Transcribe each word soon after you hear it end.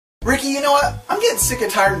Ricky, you know what? I'm getting sick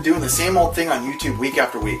and tired of doing the same old thing on YouTube week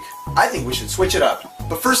after week. I think we should switch it up.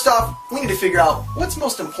 But first off, we need to figure out what's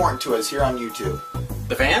most important to us here on YouTube.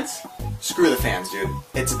 The fans? Screw the fans, dude.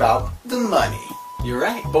 It's about the money. You're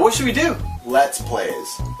right. But what should we do? Let's Plays.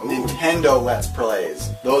 Ooh. Nintendo Let's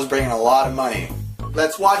Plays. Those bring in a lot of money.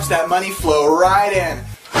 Let's watch that money flow right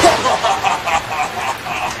in.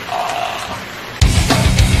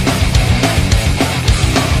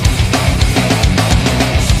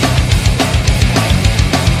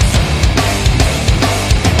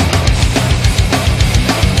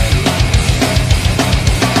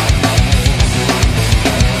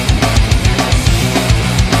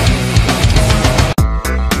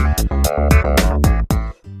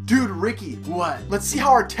 Ricky, what? Let's see how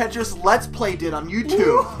our Tetris Let's Play did on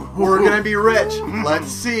YouTube. We're gonna be rich. Let's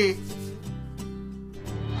see.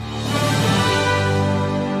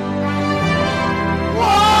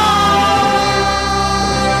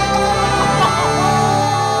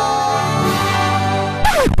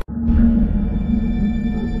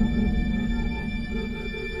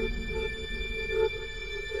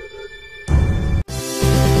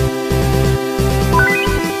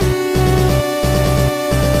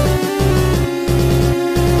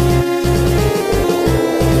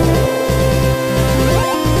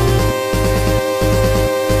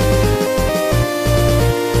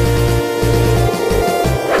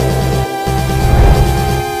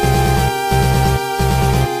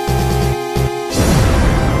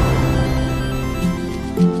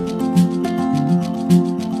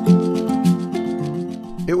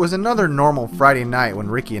 It was another normal Friday night when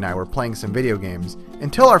Ricky and I were playing some video games,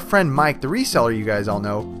 until our friend Mike, the reseller you guys all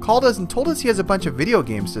know, called us and told us he has a bunch of video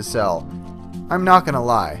games to sell. I'm not gonna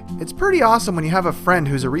lie, it's pretty awesome when you have a friend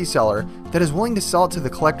who's a reseller that is willing to sell it to the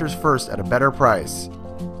collectors first at a better price.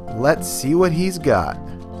 Let's see what he's got.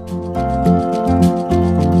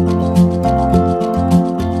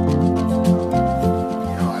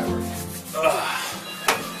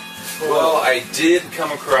 Well, I did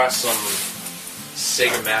come across some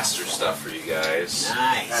Sega Master stuff for you guys.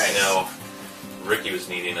 Nice. I know Ricky was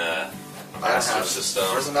needing a Master System.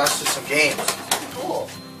 Where's the Master System games? Cool.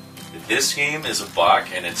 This game is a buck,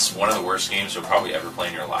 and it's one of the worst games you'll probably ever play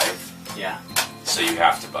in your life. Yeah. So you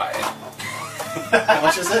have to buy it. How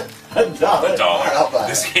much is it? $1. $1. I'll buy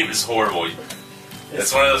This it. game is horrible.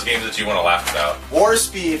 It's one of those games that you want to laugh about. Warp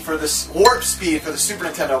Speed for the Super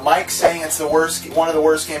Nintendo. Mike's saying it's the worst, one of the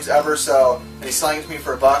worst games ever. So, and he's selling it to me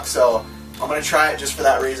for $1. So I'm gonna try it just for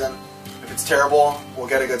that reason. If it's terrible, we'll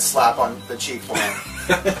get a good slap on the cheek for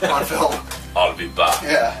him on film. Ought to be buck.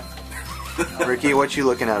 Yeah. Ricky, what you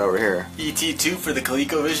looking at over here? ET2 for the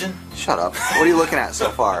ColecoVision. Shut up. What are you looking at so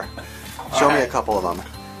far? Show me a couple of them.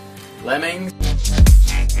 Lemmings.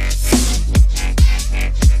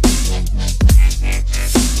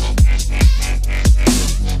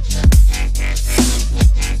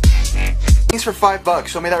 Thanks for $5.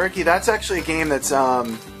 Show me that, Ricky. That's actually a game that's a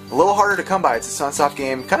little harder to come by. It's a Sunsoft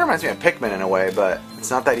game. Kind of reminds me of Pikmin in a way, but it's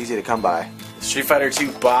not that easy to come by. Street Fighter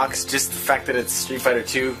 2 box. Just the fact that it's Street Fighter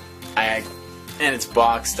 2, and it's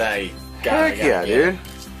boxed, I got it. Yeah, dude.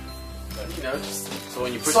 But, you know, just so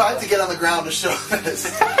when you push. So I have to get on the ground to show this.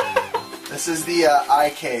 This is the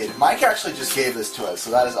iCade. Mike actually just gave this to us,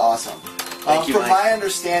 so that is awesome. Thank you, from Mike. my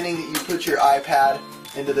understanding, that you put your iPad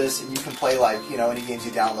into this, and you can play, like, you know, any games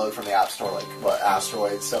you download from the App Store, like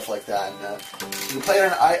Asteroids, stuff like that. And you can play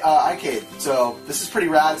it on iCade. So this is pretty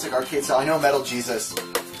rad. It's like arcade style. I know Metal Jesus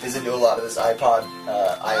is into a lot of this iPod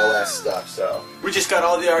iOS stuff. So We just got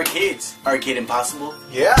all the arcades. Arcade Impossible.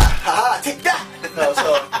 yeah, haha, take that. No,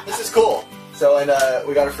 so this is cool. So and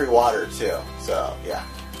we got a free water too. So yeah.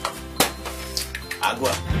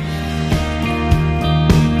 Agua.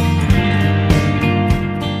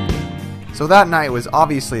 So that night was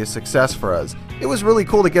obviously a success for us. It was really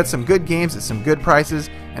cool to get some good games at some good prices,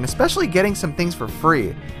 and especially getting some things for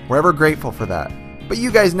free. We're ever grateful for that. But you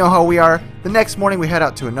guys know how we are. The next morning we head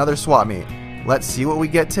out to another swap meet. Let's see what we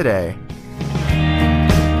get today.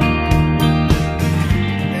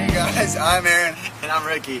 Hey guys, I'm Aaron. And I'm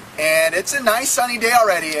Ricky. And it's a nice sunny day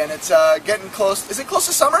already, and it's getting close. Is it close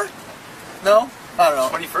to summer? No? I don't know.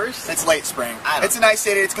 21st? It's late spring. I don't It's a nice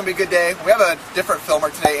day today. It's going to be a good day. We have a different filmer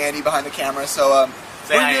today, Andy, behind the camera. So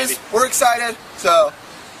Say hi, Andy. we're excited. So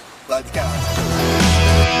let's go.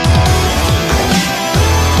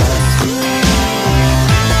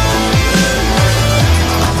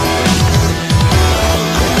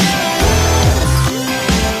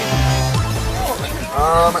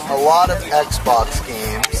 A lot of Xbox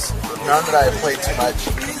games. None that I've played too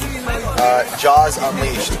much. Jaws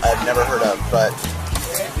Unleashed, I've never heard of, but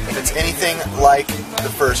if it's anything like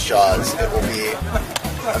the first Jaws, it will be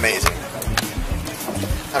amazing.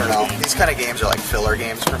 I don't know. These kind of games are like filler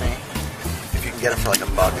games for me. If you can get them for like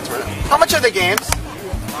 $1, it's worth it. How much are the games?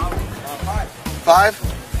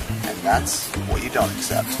 $5? And that's what you don't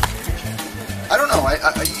accept. I don't know.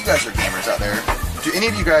 You guys are gamers out there. Do any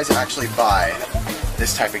of you guys actually buy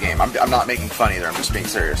this type of game? I'm not making fun either. I'm just being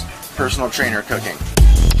serious. Personal trainer cooking.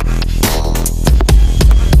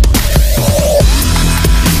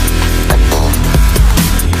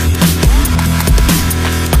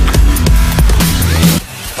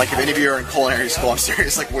 Like, if any of you are in culinary school, I'm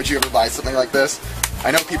serious, like, would you ever buy something like this? I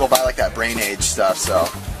know people buy, like, that Brain Age stuff, so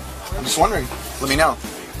I'm just wondering. Let me know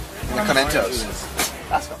in the commentos.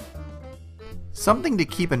 Ask them. Something to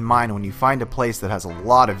keep in mind when you find a place that has a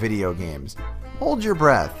lot of video games. Hold your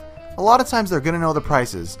breath. A lot of times they're going to know the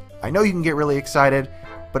prices. I know you can get really excited,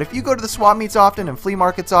 but if you go to the swap meets often and flea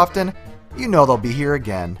markets often, you know they'll be here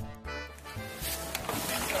again.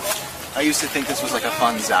 I used to think this was like a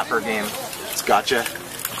fun zapper game. It's gotcha.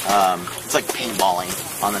 It's like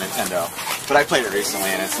paintballing on the Nintendo. But I played it recently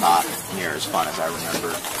and it's not near as fun as I remember.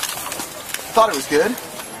 I thought it was good.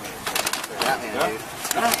 Batman, dude.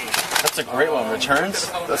 That's a great one. Returns?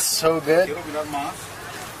 That's so good.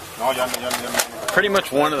 Pretty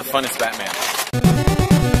much one of the funnest Batman.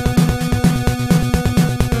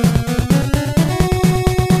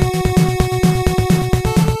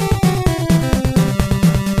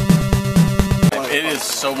 It is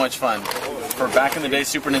so much fun. For back in the day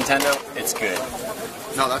Super Nintendo, it's good.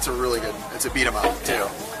 No, that's a really good. It's a beat 'em up too.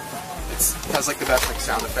 It has like the best like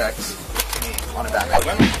sound effects on a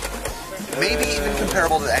Batman. Maybe even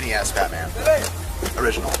comparable to the NES Batman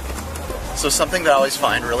original. So something that I always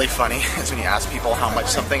find really funny is when you ask people how much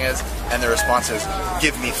something is, and their response is,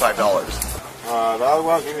 "Give me $5."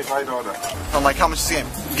 Give me $5. I'm like, "How much is this game?"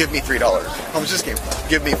 "Give me $3." "How much is this game?"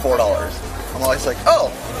 "Give me $4." I'm always like,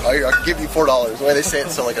 "Oh, I can give you $4." The way they say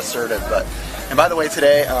it's so like assertive. But and by the way,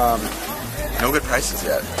 today, no good prices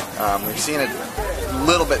yet. We've seen a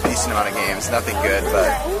little bit decent amount of games, nothing good, but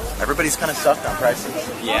everybody's kind of sucked on prices.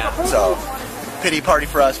 Yeah. So, pity party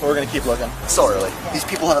for us, but we're going to keep looking. It's still early. These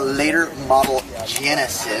people have a later model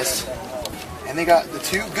Genesis, and they got the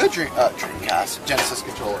two good Dreamcast Genesis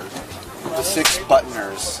controllers. The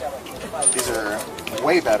 6-buttoners. These are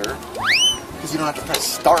way better, because you don't have to press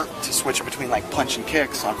start to switch between like punch and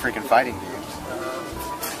kicks on freaking fighting games.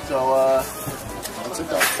 So, that's a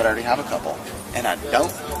dope, but I already have a couple. And I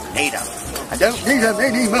don't need them. I don't need them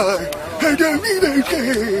anymore. I don't need them.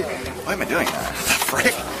 Why am I doing that? What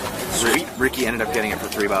the frick? Ricky ended up getting it for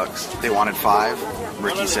 $3. They wanted 5.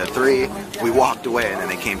 Ricky said 3. We walked away, and then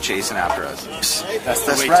they came chasing after us. That's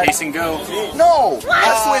the way right. Chase and Go. No!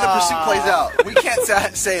 That's the way the pursuit plays out. We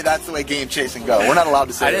can't say that's the way game chase and go. We're not allowed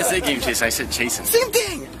to say that. I didn't say game chase, I said chasing. Same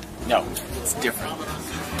thing! No, it's different.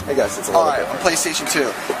 I guess it's a little bit. On PlayStation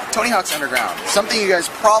 2, Tony Hawk's Underground. Something you guys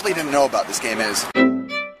probably didn't know about this game is it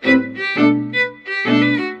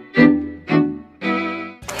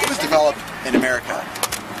was developed in America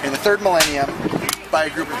in the 3rd millennium by a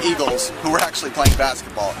group of Eagles who were actually playing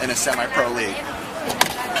basketball in a semi-pro league.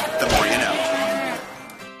 The more you know.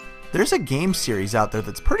 There's a game series out there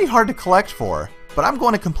that's pretty hard to collect for, but I'm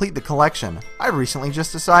going to complete the collection. I recently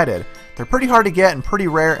just decided. They're pretty hard to get and pretty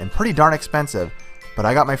rare and pretty darn expensive. But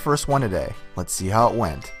I got my first one today. Let's see how it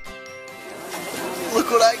went. Look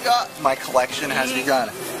what I got! My collection has begun.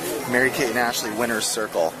 Mary-Kate and Ashley Winner's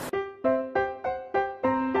Circle.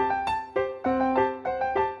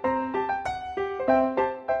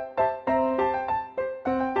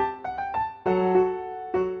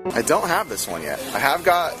 I don't have this one yet. I've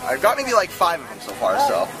got maybe like 5 of them so far,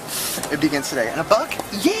 so it begins today. And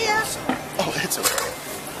 $1? Yes! Oh, it's okay.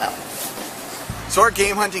 Ow. So our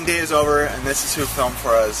game hunting day is over, and this is who filmed for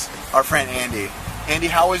us, our friend Andy. Andy,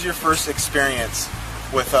 how was your first experience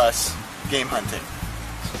with us game hunting?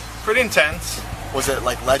 Pretty intense. Was it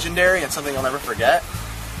like legendary and something you'll never forget?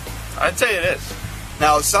 I'd say it is.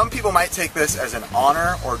 Now, some people might take this as an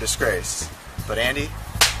honor or disgrace, but Andy?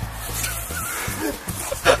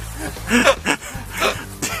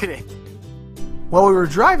 While we were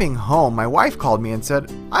driving home, my wife called me and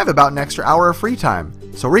said, I have about an extra hour of free time.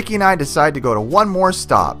 So Ricky and I decided to go to one more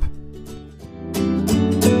stop.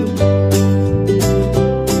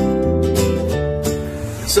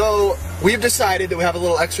 So we've decided that we have a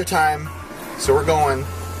little extra time, so we're going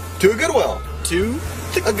to a Goodwill.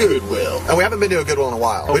 A Goodwill. And we haven't been to a Goodwill in a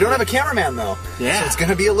while. We don't have a cameraman though. Yeah. So it's going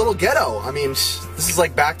to be a little ghetto. I mean, this is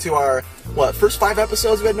like back to our, first 5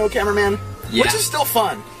 episodes we had no cameraman? Yeah. Which is still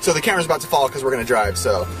fun. So the camera's about to fall because we're going to drive,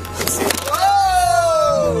 so let's see.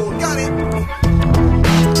 Whoa! Got it!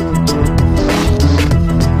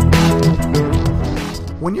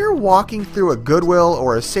 When you're walking through a Goodwill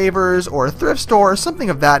or a Savers or a thrift store or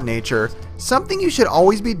something of that nature, something you should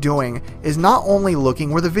always be doing is not only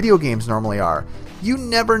looking where the video games normally are. You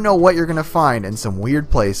never know what you're going to find in some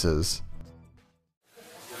weird places.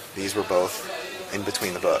 These were both in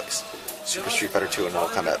between the books. Super Street Fighter 2 and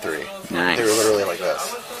Mortal Kombat 3. Nice. They were literally like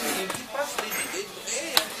this.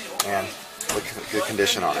 And look at the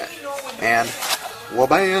condition on it. And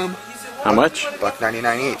wha-bam! How much?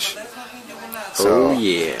 $1.99 each. So, oh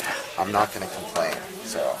yeah. I'm not going to complain.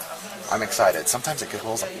 So, I'm excited. Sometimes at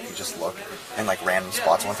Goodwill's, like, you can just look in like random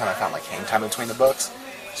spots. One time I found like hang time between the books.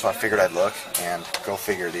 So I figured I'd look, and go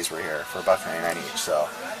figure these were here for $1.99 each. So,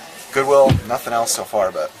 Goodwill, nothing else so far,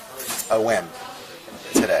 but a win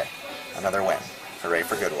today. Another win. Hooray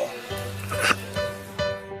for Goodwill.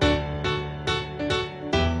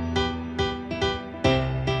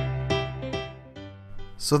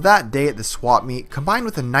 So that day at the swap meet, combined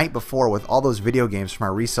with the night before with all those video games from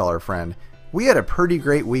our reseller friend, we had a pretty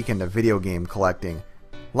great weekend of video game collecting.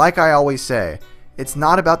 Like I always say, it's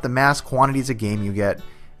not about the mass quantities of game you get,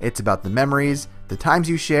 it's about the memories, the times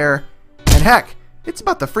you share, and heck, it's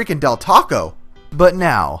about the freaking Del Taco. But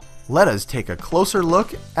now, let us take a closer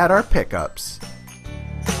look at our pickups.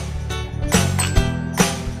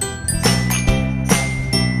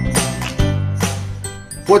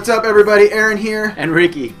 What's up, everybody? Aaron here. And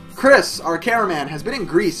Ricky. Chris, our cameraman, has been in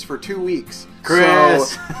Greece for 2 weeks.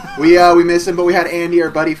 Chris! So, we miss him, but we had Andy, our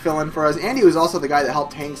buddy, fill in for us. Andy was also the guy that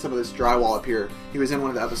helped hang some of this drywall up here. He was in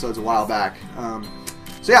one of the episodes a while back.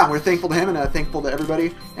 So yeah, we're thankful to him and thankful to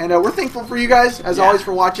everybody. And we're thankful for you guys, as always,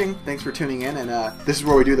 for watching. Thanks for tuning in. And this is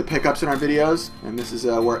where we do the pickups in our videos. And this is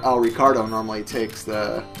where El Ricardo normally takes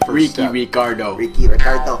the first step. Ricardo. Ricky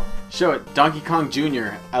Ricardo. Show it. Donkey Kong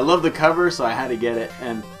Jr. I love the cover, so I had to get it.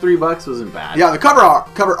 And $3 wasn't bad. Yeah, the cover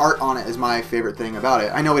art on it is my favorite thing about it.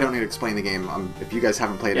 I know we don't need to explain the game. If you guys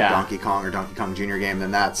haven't played a Donkey Kong or Donkey Kong Jr. game, then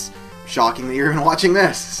that's shocking that you're even watching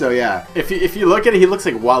this. So yeah. If you look at it, he looks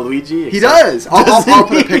like Waluigi. He does. I'll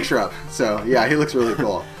put a picture up. So yeah, he looks really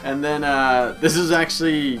cool. And then this is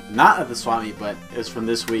actually not at the swap meet, but it's from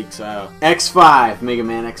this week's X5, Mega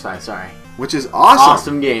Man X5. Sorry. Which is awesome.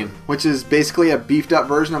 Awesome game. Which is basically a beefed up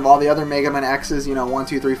version of all the other Mega Man X's, 1,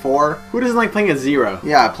 2, 3, 4. Who doesn't like playing a Zero?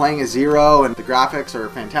 Yeah, playing a Zero, and the graphics are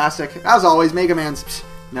fantastic. As always, Mega Man's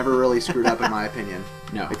never really screwed up in my opinion.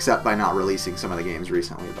 No. Except by not releasing some of the games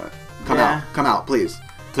recently, but come out, please.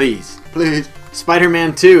 Please.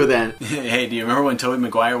 Spider-Man 2, then. Hey, do you remember when Tobey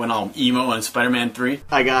Maguire went all emo on Spider-Man 3?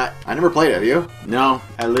 I never played it, have you? No,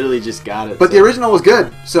 I literally just got it. But the original was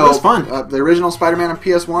good. So it was fun. The original Spider-Man on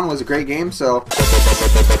PS1 was a great game, so...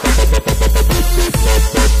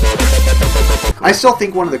 I still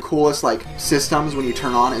think one of the coolest systems when you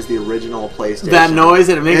turn on is the original PlayStation. That noise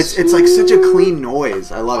that it makes. It's like such a clean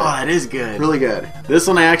noise. I love it. Oh, it is good. Really good. This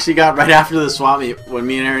one I actually got right after the swap meet when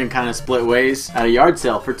me and Aaron kind of split ways at a yard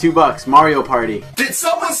sale for $2. Mario Party. Did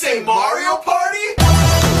someone say Mario Party?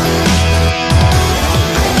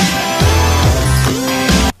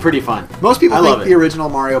 Pretty fun. Most people think the original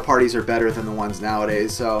Mario Parties are better than the ones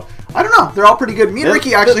nowadays, so I don't know. They're all pretty good. Me and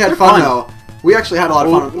Ricky actually had fun though. We actually had a lot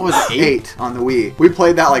of fun. What was it, 8 on the Wii. We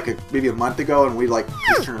played that maybe a month ago, and we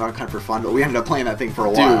just turned it on kind of for fun. But we ended up playing that thing for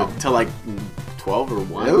a while. Till 12 or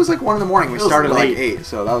 1. It was 1 in the morning. We started at 8,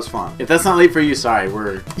 so that was fun. If that's not late for you, sorry.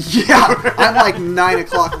 We're yeah. I'm 9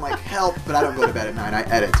 o'clock. I'm help, but I don't go to bed at 9. I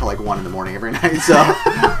edit till 1 in the morning every night. So.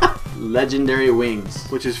 Legendary Wings,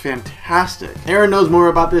 which is fantastic. Aaron knows more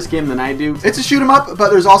about this game than I do. It's a shoot 'em up, but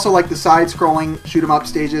there's also the side-scrolling shoot 'em up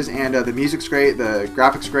stages, and the music's great, the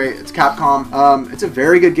graphics great. It's Capcom. It's a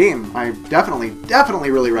very good game. I definitely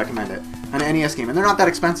really recommend it. An NES game, and they're not that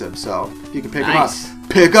expensive, so if you can pick them up.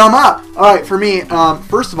 Pick them up! Alright, for me,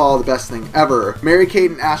 first of all, the best thing ever,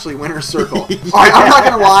 Mary-Kate and Ashley Winter's Circle. I'm not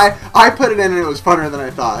gonna lie, I put it in and it was funner than I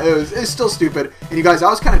thought. It's still stupid. And you guys, I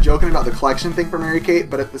was kind of joking about the collection thing for Mary-Kate,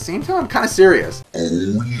 but at the same time, I'm kind of serious.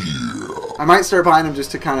 Oh yeah. I might start buying them just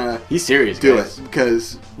to kind of He's serious, do guys. it,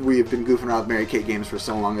 because we've been goofing around with Mary-Kate games for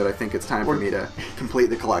so long that I think it's time for me to complete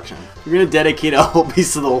the collection. We're gonna dedicate a whole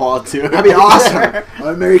piece of the wall to it. That'd be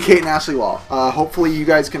awesome. Mary-Kate and Ashley wall. Hopefully you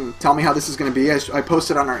guys can tell me how this is going to be. I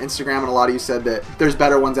posted on our Instagram, and a lot of you said that there's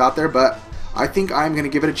better ones out there, but I think I'm going to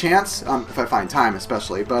give it a chance, if I find time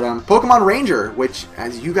especially. But Pokemon Ranger, which,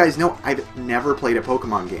 as you guys know, I've never played a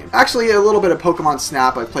Pokemon game. Actually, a little bit of Pokemon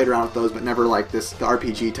Snap. I've played around with those, but never the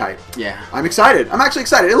RPG type. Yeah. I'm excited. I'm actually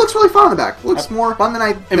excited. It looks really fun on the back. It looks more fun than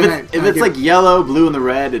If it's yellow, blue, and the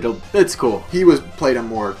red, it's cool. He played them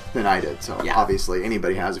more than I did, so obviously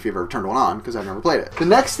anybody has if you've ever turned one on, because I've never played it. The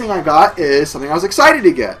next thing I got is something I was excited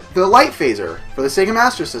to get. The Light Phaser for the Sega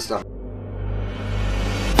Master System.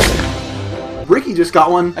 Ricky just got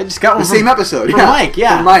one. I just got one the same episode. From Mike,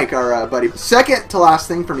 yeah. From Mike, our buddy. Second to last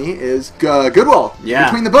thing for me is Goodwill. Yeah.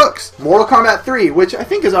 Between the books. Mortal Kombat 3, which I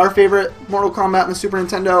think is our favorite Mortal Kombat in the Super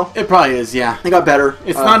Nintendo. It probably is, yeah. They got better.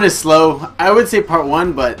 It's not as slow. I would say part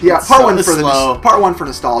 1, but yeah, it's part so one for slow. part 1 for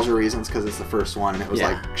nostalgia reasons because it's the first one and it was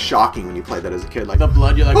Yeah. like shocking when you played that as a kid. Like The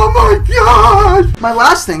blood, you're like, oh my god! My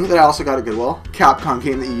last thing that I also got at Goodwill, Capcom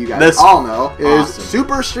game that you guys That's all know, is awesome.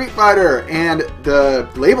 Super Street Fighter, and the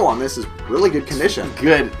label on this is really good condition.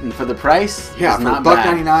 good. And for the price, Yeah, it's for not bad.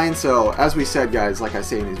 $1.99. So as we said, guys, like I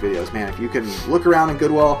say in these videos, man, if you can look around in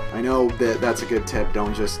Goodwill, I know that that's a good tip.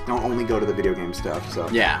 Don't only go to the video game stuff. So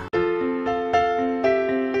Yeah.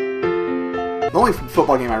 the only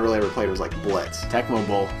football game I really ever played was like Blitz, Tecmo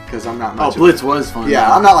Bowl. because I'm not Oh, much. Blitz was fun. Yeah,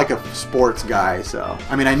 though. I'm not like a sports guy, so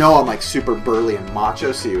I mean, I know I'm like super burly and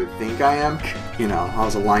macho, so you would think I am. You know, I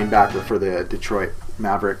was a linebacker for the Detroit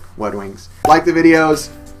Maverick Red Wings. Like the videos,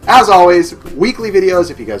 as always, weekly videos.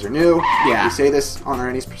 If you guys are new, Yeah. we say this on our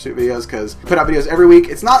NES Pursuit videos because we put out videos every week.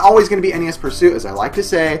 It's not always going to be NES Pursuit, as I like to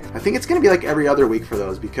say. I think it's going to be like every other week for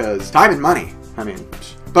those because time and money. I mean,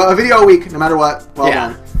 but a video a week, no matter what. Well Yeah.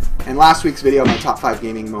 done. And last week's video, my top 5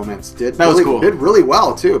 gaming moments, did That was cool. Did really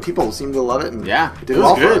well too. People seem to love it, and Yeah, it did it was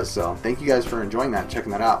well for good. us. So thank you guys for enjoying that,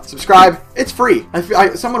 checking that out. Subscribe, it's free.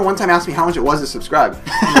 Someone one time asked me how much it was to subscribe.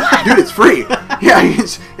 Dude, it's free. Yeah,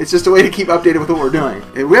 it's just a way to keep updated with what we're doing.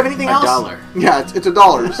 Do we have anything else? $1. Yeah, it's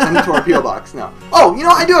 $1. Send it to our PO box. No. Oh, you know,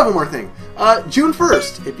 I do have one more thing. June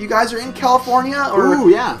 1st, if you guys are in California or Ooh,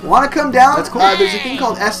 yeah. want to come down, That's cool. there's a thing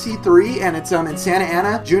called SC3, and it's in Santa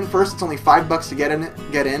Ana. June 1st, it's only $5 to get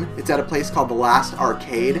in. It's at a place called The Last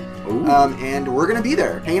Arcade, and we're gonna be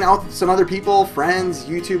there, hanging out with some other people, friends,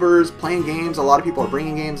 YouTubers, playing games. A lot of people are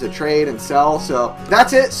bringing games to trade and sell. So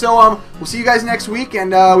that's it. So we'll see you guys next week, and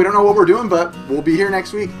we don't know what we're doing, but we'll be here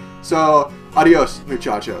next week. So adios,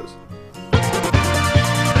 muchachos.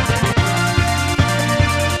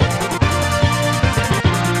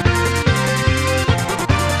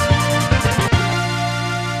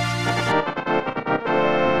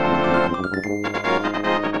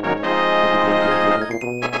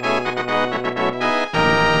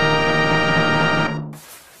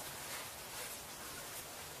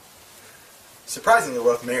 Surprisingly, we're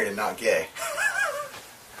both married and not gay.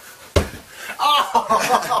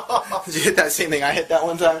 Oh! Did you hit that same thing I hit that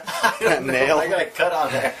one time? That nail. I got a cut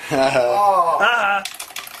on there.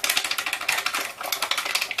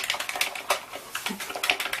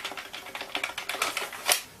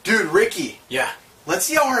 Dude, Ricky, Yeah. let's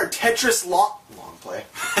see how our Tetris long play.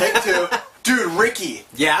 Take 2. Dude, Ricky,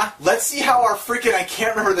 Yeah? let's see how our freaking, I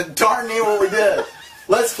can't remember the darn name of what we did.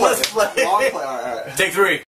 Let's play. Let's play. Long play, alright. Take 3.